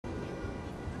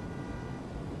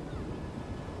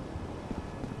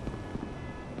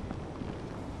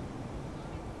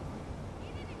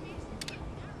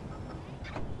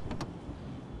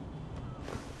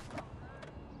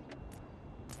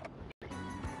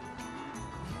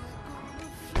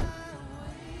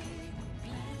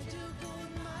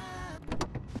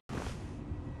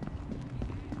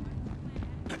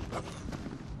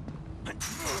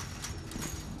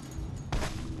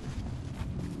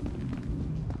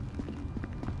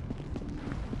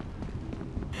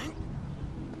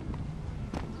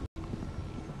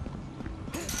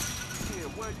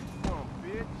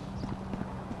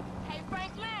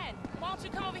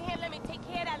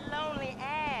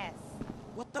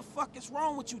fuck is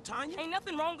wrong with you, Tanya? Ain't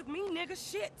nothing wrong with me, nigga.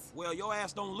 Shit. Well, your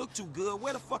ass don't look too good.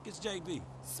 Where the fuck is JB?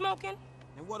 Smoking.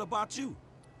 And what about you?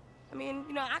 I mean,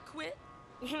 you know, I quit.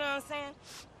 You know what I'm saying?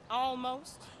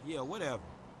 Almost. Yeah, whatever.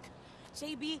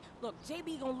 JB, look,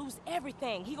 JB gonna lose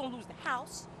everything. He gonna lose the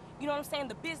house, you know what I'm saying,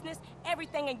 the business,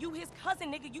 everything, and you his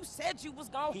cousin, nigga, you said you was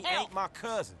gonna He help. ain't my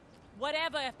cousin.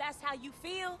 Whatever, if that's how you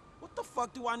feel. What the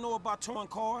fuck do I know about towing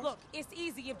cars? Look, it's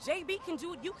easy. If JB can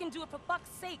do it, you can do it, for fuck's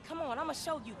sake. Come on, I'ma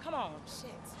show you. Come on,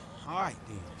 shit. All right,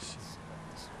 then. Shit.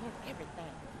 Everything.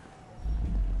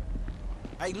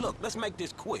 Hey, look, let's make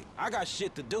this quick. I got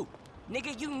shit to do.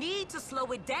 Nigga, you need to slow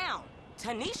it down.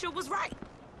 Tanisha was right.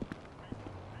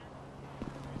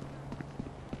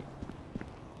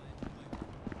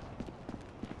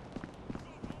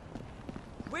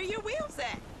 Where your wheels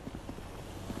at?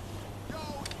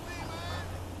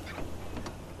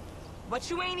 But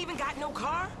you ain't even got no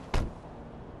car?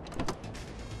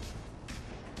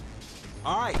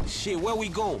 All right, shit, where we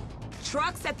going?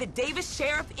 Trucks at the Davis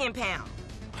Sheriff Impound.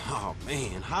 Oh,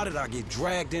 man, how did I get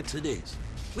dragged into this?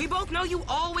 We both know you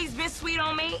always been sweet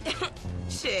on me.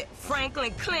 Shit,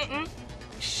 Franklin Clinton.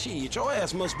 Shit, your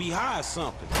ass must be high or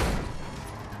something.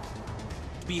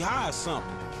 Be high or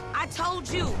something. I told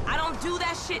you, I don't do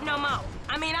that shit no more.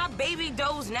 I mean, I baby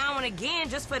doze now and again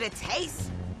just for the taste.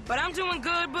 But I'm doing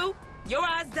good, boo. Your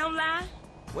eyes don't lie.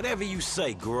 Whatever you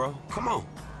say, girl. Come on.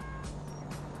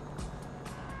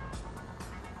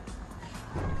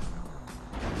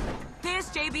 There's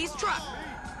JB's truck.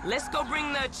 Let's go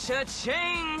bring the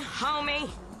cha-ching, homie.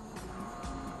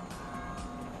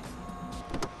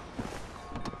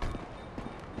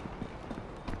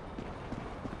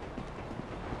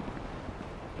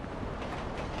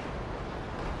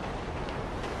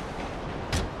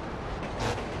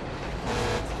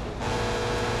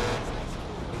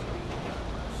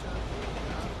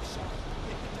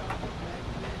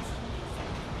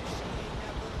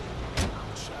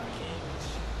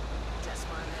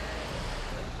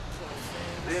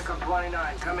 Vehicle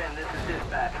 29, come in. This is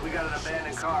dispatch. We got an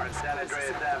abandoned car at San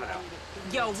Andreas Avenue.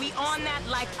 Yo, we on that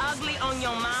like ugly on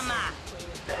your mama.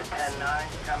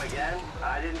 10-9, come again?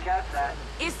 I didn't catch that.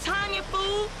 It's Tanya,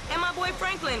 fool, and my boy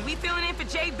Franklin. We filling in for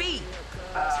JB.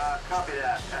 Copy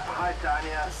that. Hi,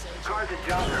 Tanya. Car's a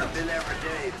junker. Been there for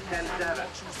days.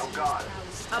 10-7. I'm gone.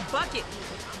 A bucket.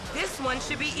 This one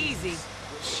should be easy.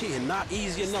 Shit, not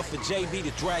easy enough for JB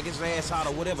to drag his ass out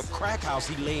of whatever crack house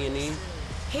he laying in.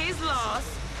 His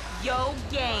loss, your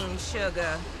gain,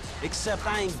 sugar. Except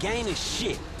I ain't gaining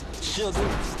shit, sugar.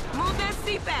 Move that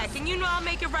seat back, and you know I'll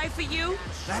make it right for you.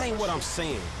 That ain't what I'm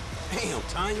saying. Damn,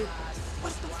 Tanya.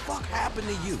 What the fuck happened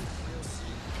to you?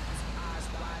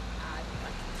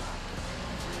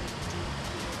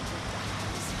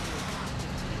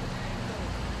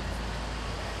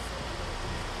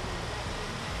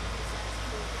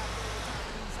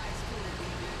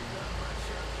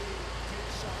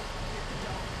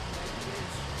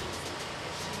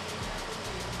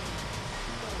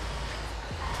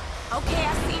 Okay,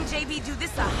 I've seen JB do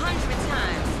this 100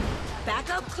 times. Back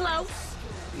up close.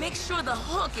 Make sure the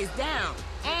hook is down.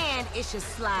 And it should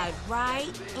slide right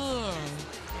in.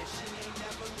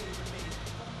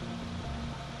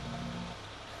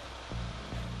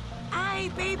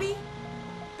 Aight, baby.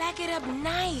 Back it up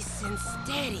nice and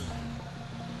steady.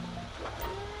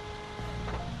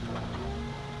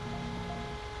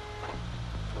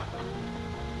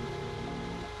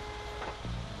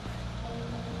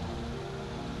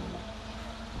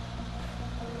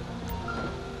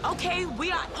 Okay,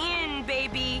 we are in,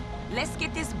 baby. Let's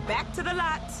get this back to the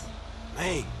lot.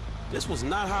 Man, this was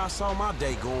not how I saw my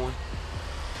day going.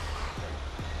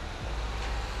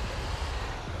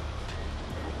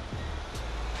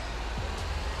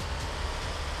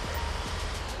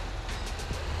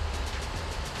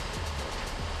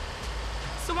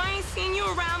 So I ain't seen you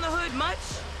around the hood much?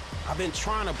 I've been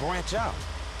trying to branch out.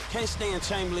 Can't stay in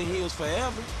Chamberlain Hills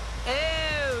forever.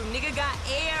 Oh, nigga got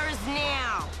airs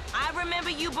now. I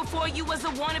remember you before you was a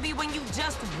wannabe when you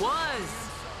just was.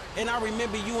 And I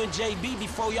remember you and JB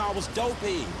before y'all was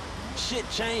dopehead. Shit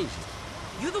changing.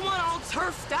 You the one all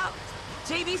turfed out.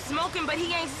 JB smoking, but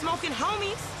he ain't smoking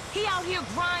homies. He out here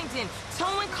grinding,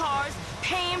 towing cars,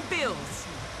 paying bills.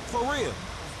 For real.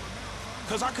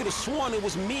 Cause I could've sworn it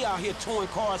was me out here towing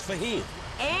cars for him.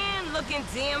 And looking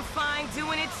damn fine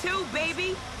doing it too,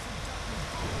 baby.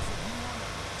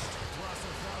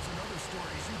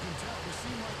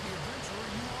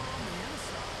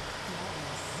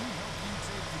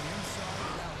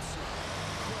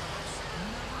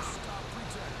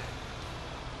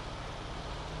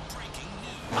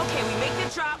 Okay, we make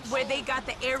the drop where they got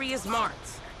the areas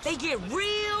marked. They get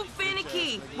real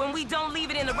finicky when we don't leave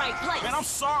it in the right place. Man, I'm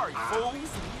sorry, fool.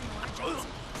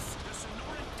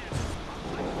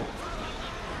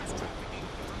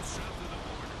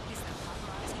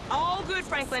 All good,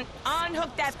 Franklin.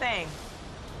 Unhook that thing.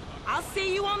 I'll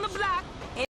see you on the block.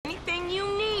 Anything you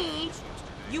need,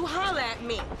 you holler at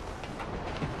me.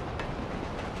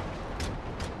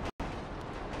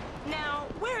 Now,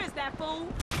 where is that fool?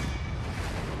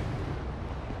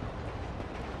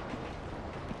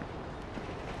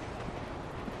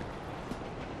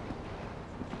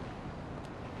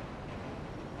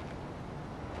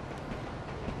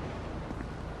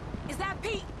 Is that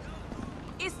Pete?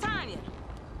 It's Tanya.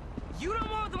 You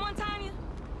don't want the one, Tanya?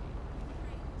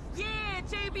 Yeah,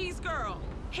 JB's girl.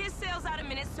 His sale's out a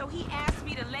minute, so he asked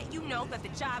me to let you know that the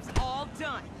job's all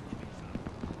done.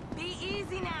 Be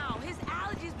easy now. His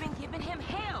allergies been giving him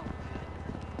hell.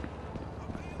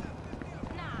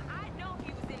 Nah, I know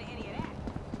he was into any of that.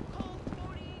 Cold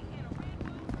 40 and a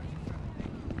redwood.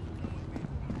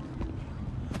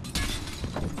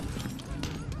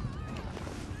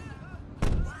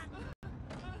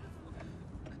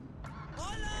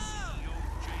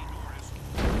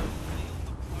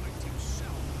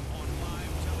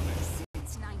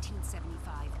 Since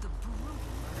 1975, the brutal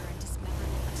murder and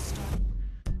dismemberment of Star...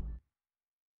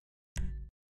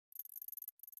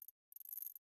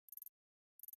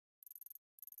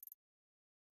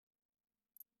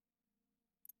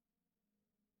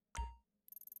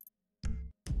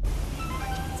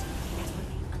 has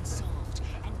remained unsolved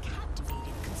and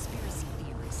captivated conspiracy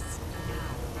theorists.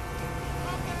 Now,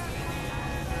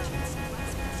 Richards,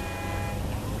 vice president,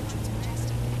 Ed Richards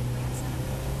Majestic, and grandson of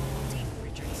Colonel David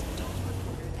Richards, told a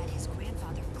reporter that his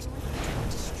grandfather deliberately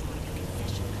destroyed a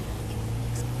confession in the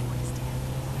weeks before his death.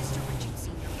 Mr. Richards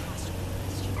Sr. passed away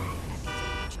last year at the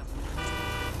age of 100.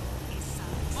 His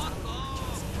son, Solomon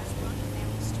Richards, has run the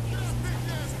family studios since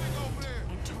 1970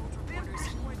 and told reporters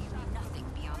he knew nothing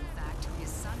beyond the fact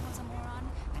his son was a moron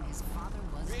and his father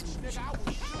was delusional. I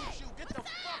will shoot you. Get the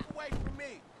fuck away from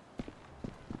me.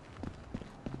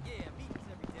 Yeah, meetings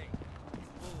every day.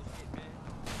 It's bullshit, man.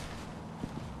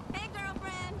 Hey,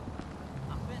 girlfriend.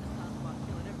 I fantasize about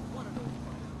killing every one of those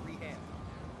fuckers in rehab.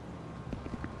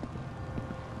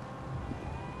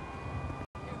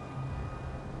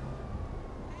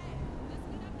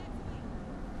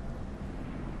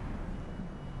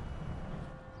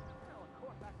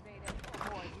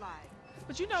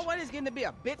 But you know what? It's getting to be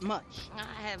a bit much.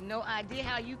 I have no idea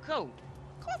how you cope.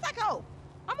 Of course I cope.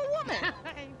 I'm a woman.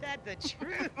 Ain't that the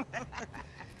truth?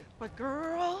 But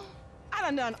girl,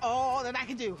 I done all that I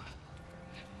can do.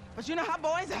 But you know how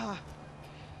boys are.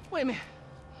 Wait a minute.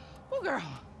 Oh, girl.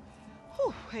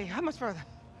 Whew, hey, how much further?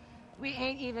 We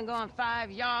ain't even gone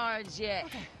 5 yards yet.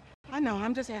 Okay. I know,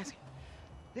 I'm just asking.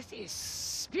 This is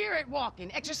spirit walking.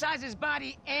 Exercises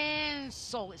body and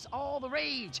soul. It's all the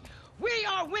rage. We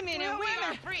are women We and are we women.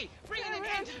 are free. Free in the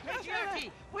hands of the That's right.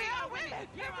 patriarchy. We are women.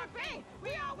 You're free. We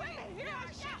are women. You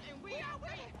are shouting. We are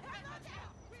women.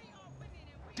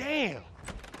 Damn.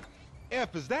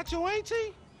 F, is that your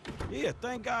auntie? Yeah,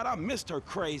 thank God I missed her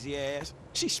crazy ass.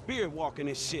 She's spirit walking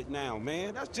this shit now,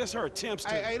 man. That's just her attempts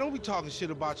to... Hey, don't be talking shit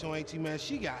about your auntie, man.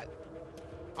 She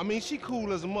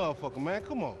cool as a motherfucker, man.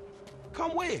 Come on.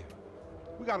 Come where?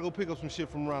 We gotta go pick up some shit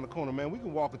from around the corner, man. We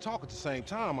can walk and talk at the same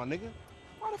time, my nigga.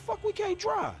 Why the fuck we can't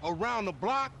drive? Around the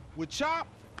block with Chop?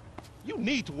 You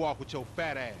need to walk with your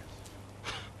fat ass.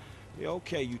 Yeah,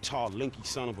 okay, you tall, linky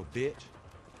son of a bitch.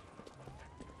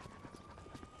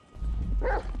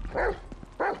 Hey, girl.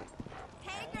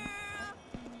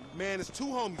 Man, there's 2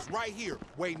 homies right here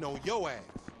waiting on your ass.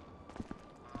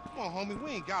 Come on, homie,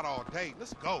 we ain't got all day.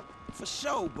 Let's go. For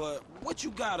sure, but what you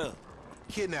got up?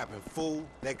 Kidnapping, fool.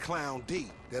 That clown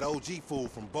D. That OG fool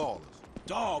from Ballers.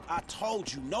 Dog, I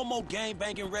told you, no more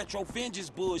gang-banging retro vengeance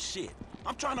bullshit.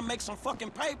 I'm trying to make some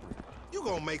fucking paper. You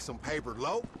gonna make some paper,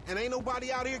 low, and ain't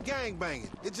nobody out here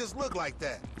gangbanging. It just look like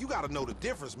that. You gotta know the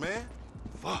difference, man.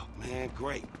 Fuck, man,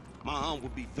 great. My aunt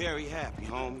would be very happy,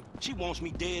 homie. She wants me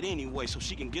dead anyway so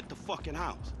she can get the fucking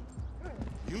house.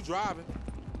 You driving.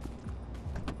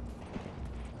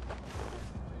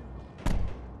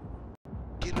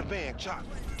 Get in the van, Chop.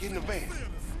 Get in the van.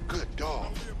 Good dog.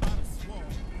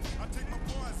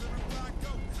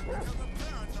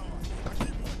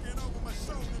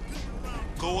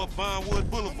 Go up Vinewood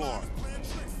Boulevard.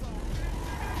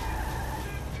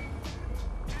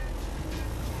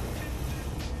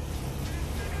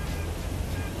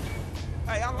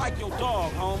 Hey, I like your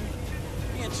dog, homie.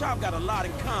 Me and Chop got a lot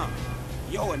in common.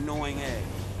 Yo annoying ass.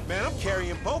 Man, I'm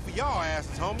carrying both of y'all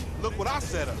asses, homie. Look what I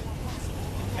set up.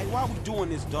 Hey, why we doing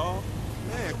this, dog?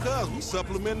 Man, cuz we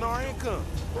supplementing our income.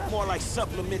 More like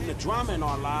supplementing the drama in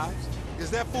our lives. Is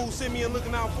that fool Simeon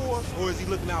looking out for us, or is he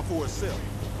looking out for himself?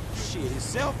 Shit,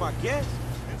 himself, I guess.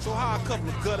 So how a couple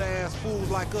of gutter-ass fools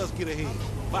like us get ahead?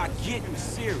 By getting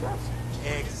serious.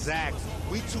 Exactly.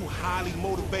 We two highly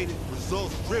motivated,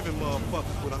 results-driven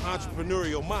motherfuckers with an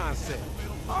entrepreneurial mindset.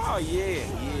 Oh, yeah.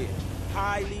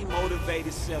 Highly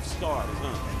motivated self-starters,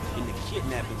 huh? In the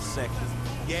kidnapping sector.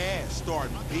 Yeah,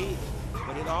 starting big.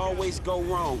 But it always go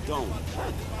wrong, don't it?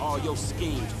 All your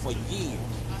schemes for years.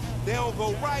 They don't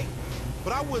go right,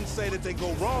 but I wouldn't say that they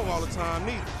go wrong all the time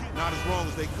neither. Not as wrong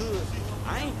as they could.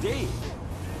 I ain't dead.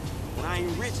 But I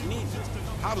ain't rich neither.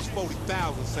 How does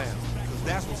 40,000 sound? Because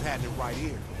that's what's happening right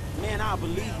here. Man, I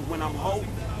believe it when I'm holding.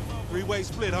 Three-way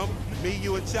split, homie. Me,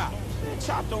 you, and Chop. Man,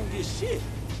 Chop don't get shit.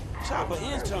 Chop an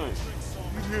intern.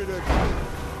 You hear that?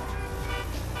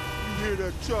 You hear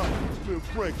that, Chop? Little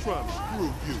Frank trying to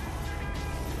screw you.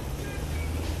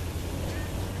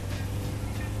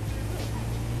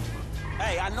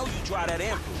 Hey, I know you drive that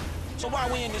Emperor. So why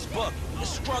we in this bucket?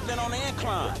 Just struggling on the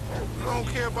incline. I don't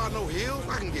care about no hills.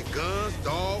 I can get guns,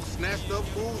 dogs, snatched up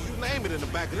fools, you name it in the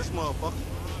back of this motherfucker.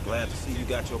 Glad to see you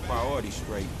got your priorities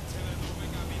straight.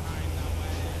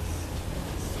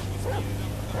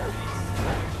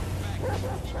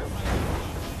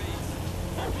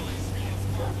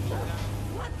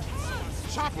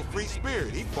 Chopper free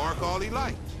spirit. He bark all he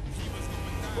like.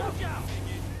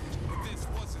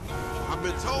 I've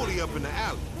been told he up in the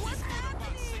alley.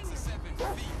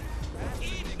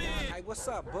 Hey, what's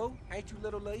up, boo? Ain't you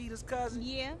little Laida's cousin?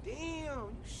 Yeah. Damn,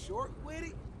 you short with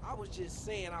it? I was just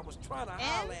saying I was trying to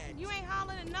holler at you. You ain't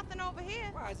hollering at nothing over here.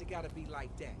 Why is it gotta be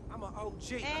like that? I'm an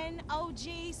OG. And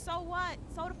OG, so what?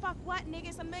 So the fuck what, nigga?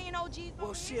 It's a million OGs Well,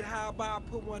 over shit, here. how about I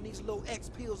put one of these little X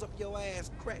pills up your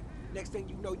ass crack? Next thing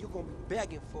you know, you're gonna be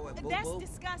begging for it, boo-boo. That's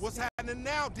disgusting. What's happening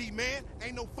now, D-man?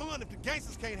 Ain't no fun if the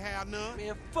gangsters can't have none.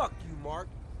 Man, fuck you, Mark.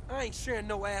 I ain't sharing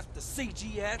no ass with the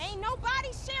CGS. Ain't nobody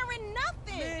sharing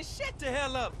nothing. Man, shut the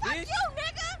hell up, fuck bitch. you,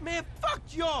 nigga. Man, fuck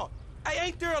y'all. Hey,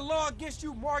 ain't there a law against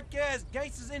you mark-ass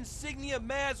gangsters, insignia,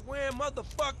 mask-wearing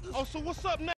motherfuckers? Oh, so what's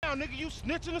up now, nigga? You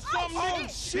snitching or something, Oh,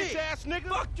 nigga? shit. Bitch-ass nigga.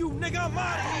 Fuck you, nigga. I'm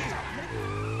out of here.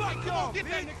 Nigga. Fuck Come y'all, on, get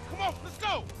that bitch. nigga. Come on, let's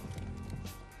go.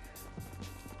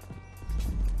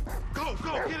 Go,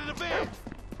 get in the van.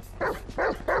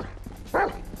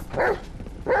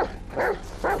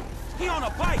 He on a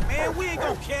bike, man. We ain't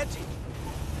gonna catch him.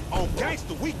 On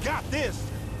gangster, we got this.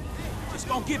 It's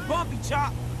gonna get bumpy,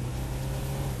 Chop.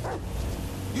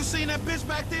 You seen that bitch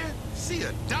back there? She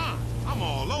a dime. I'm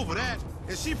all over that.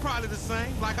 And she probably the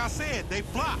same. Like I said, they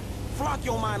flop. Flock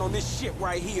your mind on this shit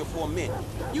right here for a minute.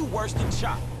 You worse than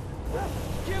Chop.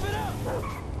 Give it up.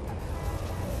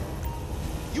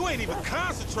 You ain't even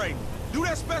concentrating. Do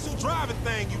that special driving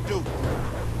thing you do.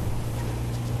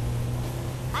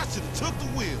 I should've took the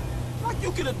wheel. Like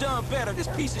you could have done better. This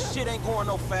piece of shit ain't going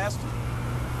no faster.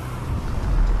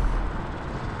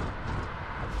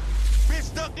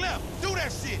 Bitch, duck left. Do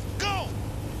that shit. Go!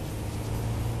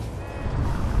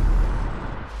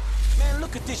 Man,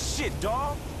 look at this shit,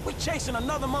 dawg. We chasing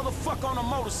another motherfucker on a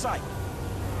motorcycle.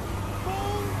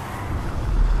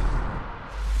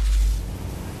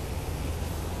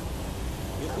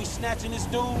 If we snatching this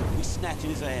dude, we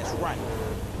snatching his ass right.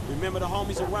 Remember the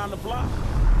homies around the block?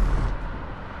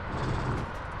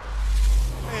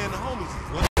 Man, the homies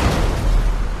is lame.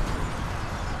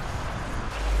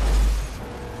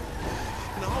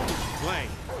 The homies is lame.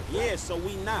 Yeah, so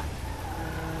we not.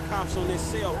 Cops on their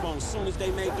cell phone as soon as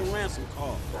they made the ransom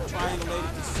call.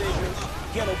 Triangulated the signals,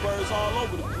 ghetto birds all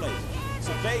over the place.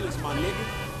 Surveillance, my nigga.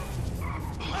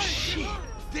 Oh, shit.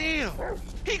 Damn.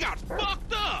 He got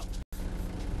fucked up.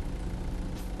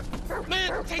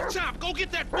 Man, take Chop. Go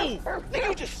get that fool. Nigga,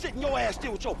 you just sitting your ass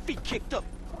there with your feet kicked up.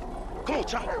 Come on,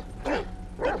 Chop. Come on.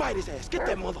 Go bite his ass. Get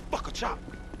that motherfucker, Chop.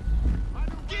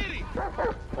 Get him.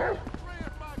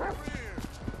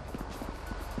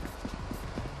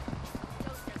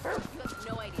 You have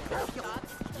no idea.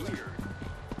 Cops? Weird.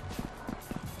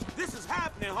 This is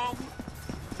happening, homie.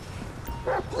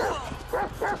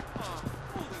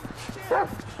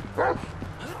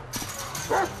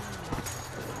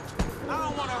 I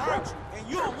don't want to hurt you, and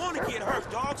you don't want to get hurt,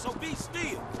 dog, so be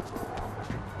still.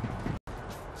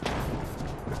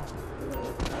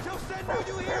 Yo, said no,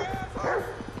 you hear, asshole?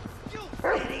 You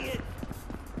idiot.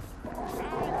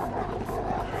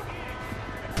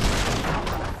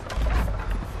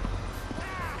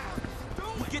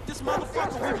 You get this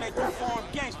motherfucker, we make them farm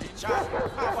gangsters, Chop.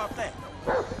 How about that?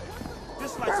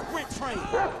 This like sprint training.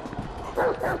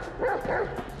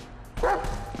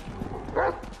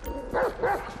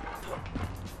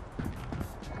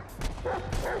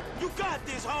 You got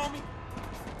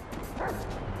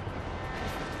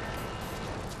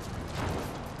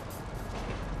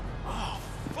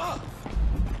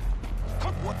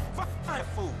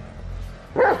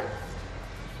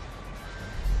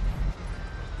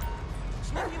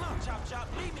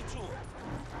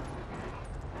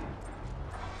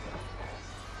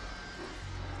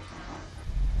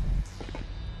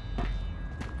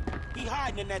He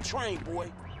hiding in that train,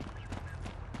 boy.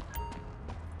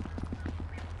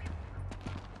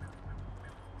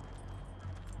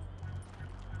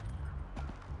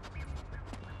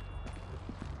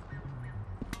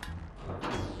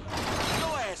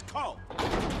 Your ass caught.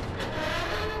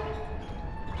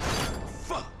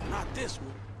 Fuck, not this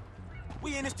one.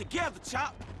 We in this together,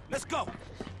 Chop. Let's go.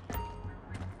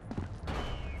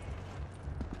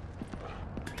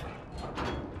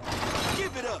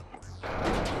 Give it up.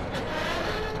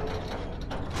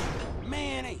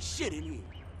 Man, ain't shit in here.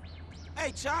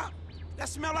 Hey, Chop, that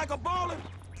smell like a baller?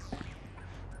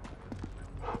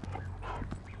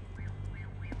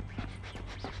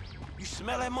 You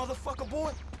smell that motherfucker,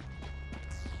 boy?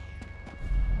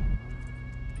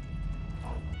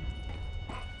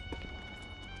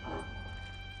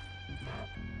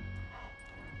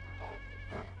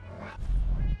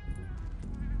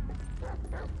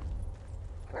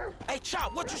 Hey,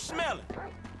 Chop, what you smelling?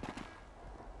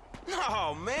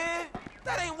 No, man.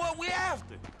 That ain't what we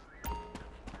after.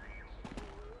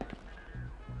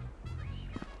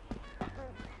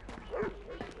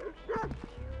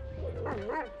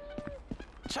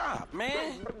 Chop,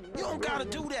 man. You don't gotta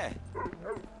do that.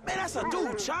 Man, that's a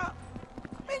dude, Chop.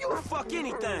 Man, you would fuck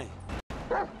anything.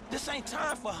 This ain't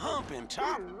time for humping,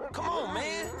 Chop. Come on,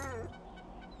 man.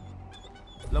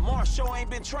 Lamar sure ain't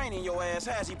been training your ass,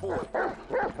 has he, boy?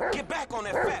 Get back on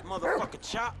that fat motherfucker,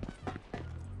 Chop.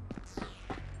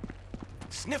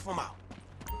 Sniff him out.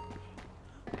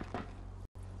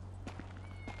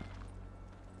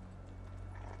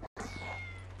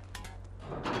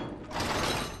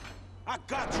 I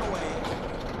got your ass.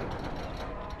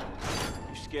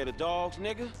 You scared of dogs,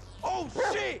 nigga? Oh,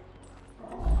 shit!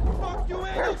 Fuck you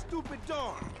and your stupid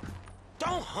dog.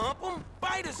 Don't hump him.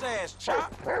 Bite his ass,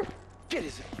 Chop. Get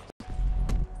his ass.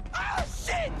 Oh,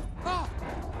 shit! Oh.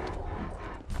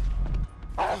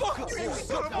 Fuck you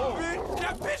son of a bitch!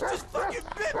 That bitch just fucking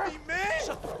bit me, man!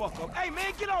 Shut the fuck up. Hey,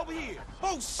 man, get over here.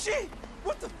 Oh, shit!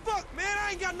 What the fuck, man?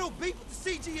 I ain't got no beef with the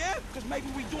CGF. Cause maybe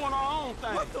we doing our own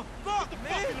thing. What the fuck,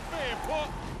 man? Fuck in the fan, Paul.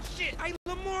 Shit, hey,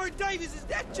 Lamar Davis, is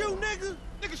that you, nigga?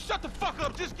 Nigga, shut the fuck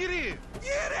up. Just get in.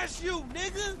 Yeah, that's you,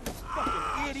 nigga.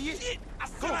 Fucking idiot. Shit, I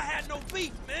said I had no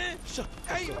beef, man. Shut the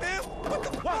fuck Hey, up. man, what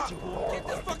the Watch fuck? it, boy. Get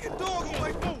this fucking dog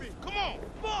away from me. Come on.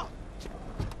 Fuck!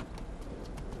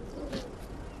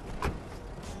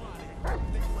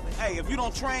 Hey, if you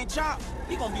don't train Chop,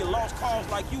 he gonna be a lost cause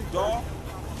like you, dog.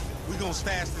 We gonna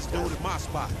stash this dude at my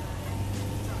spot.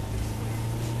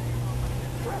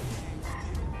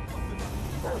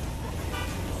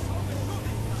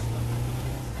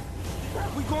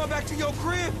 We going back to your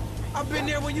crib? I've been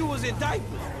there when you was in diapers.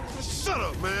 Shut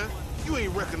up, man. You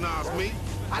ain't recognize me.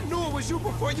 I knew it was you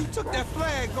before you took that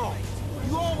flag off.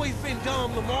 You always been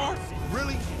dumb, Lamar.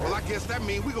 Really? Well, I guess that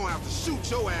means we gonna have to shoot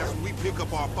your ass when we pick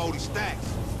up our 40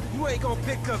 stacks. You ain't gonna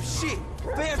pick up shit.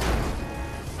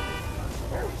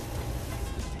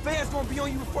 Fans gonna be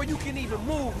on you before you can even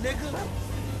move, nigga.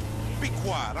 Be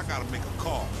quiet. I gotta make a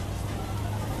call.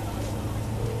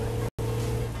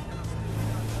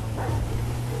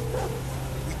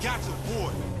 We got your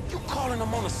boy. You calling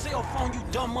them on a cell phone, you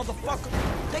dumb motherfucker?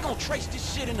 They gonna trace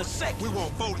this shit in a second. We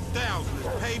want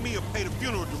 40,000. Pay me or pay the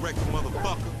funeral director,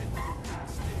 motherfucker.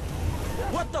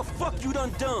 What the fuck you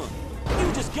done?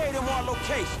 You just gave them our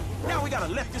location. Now we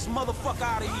gotta let this motherfucker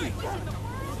out of here.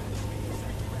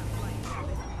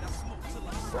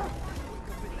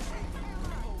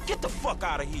 Get the fuck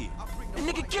out of here. And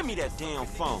nigga, give me that damn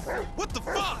phone. What the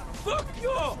fuck? Fuck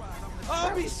y'all.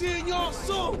 I'll be seeing y'all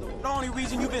soon. The only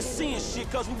reason you been seeing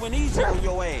shit cause we went easy on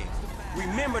your ass.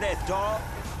 Remember that, dog.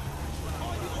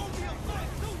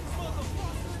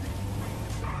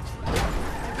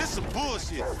 This some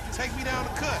bullshit. Take me down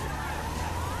the cut.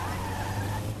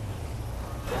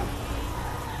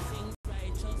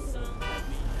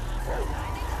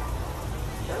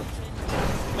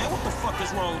 Man, what the fuck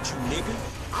is wrong with you, nigga?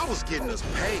 I was getting us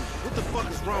paid. What the fuck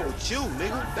is wrong with you,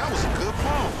 nigga? That was a good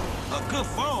phone. A good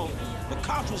phone? The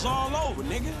cops was all over,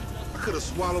 nigga. I could have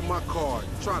swallowed my card.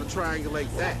 Try to triangulate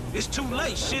that. It's too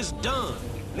late. Shit's done.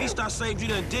 At least I saved you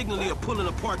the indignity of pulling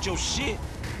apart your shit.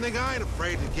 Nigga, I ain't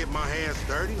afraid to get my hands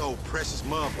dirty, old precious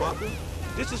motherfucker.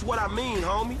 This is what I mean,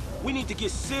 homie. We need to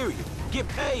get serious. Get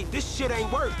paid. This shit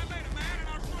ain't worth it.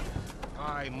 All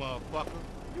right, motherfucker.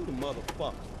 You the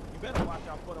motherfucker. You better watch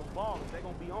out for them ballers. They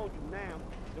gonna be on you now.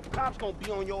 The cops gonna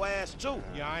be on your ass, too.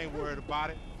 Yeah, I ain't worried about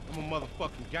it. I'm a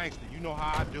motherfucking gangster. You know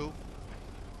how I do.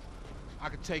 I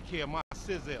can take care of my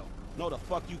sizzle. No, the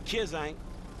fuck you kids ain't.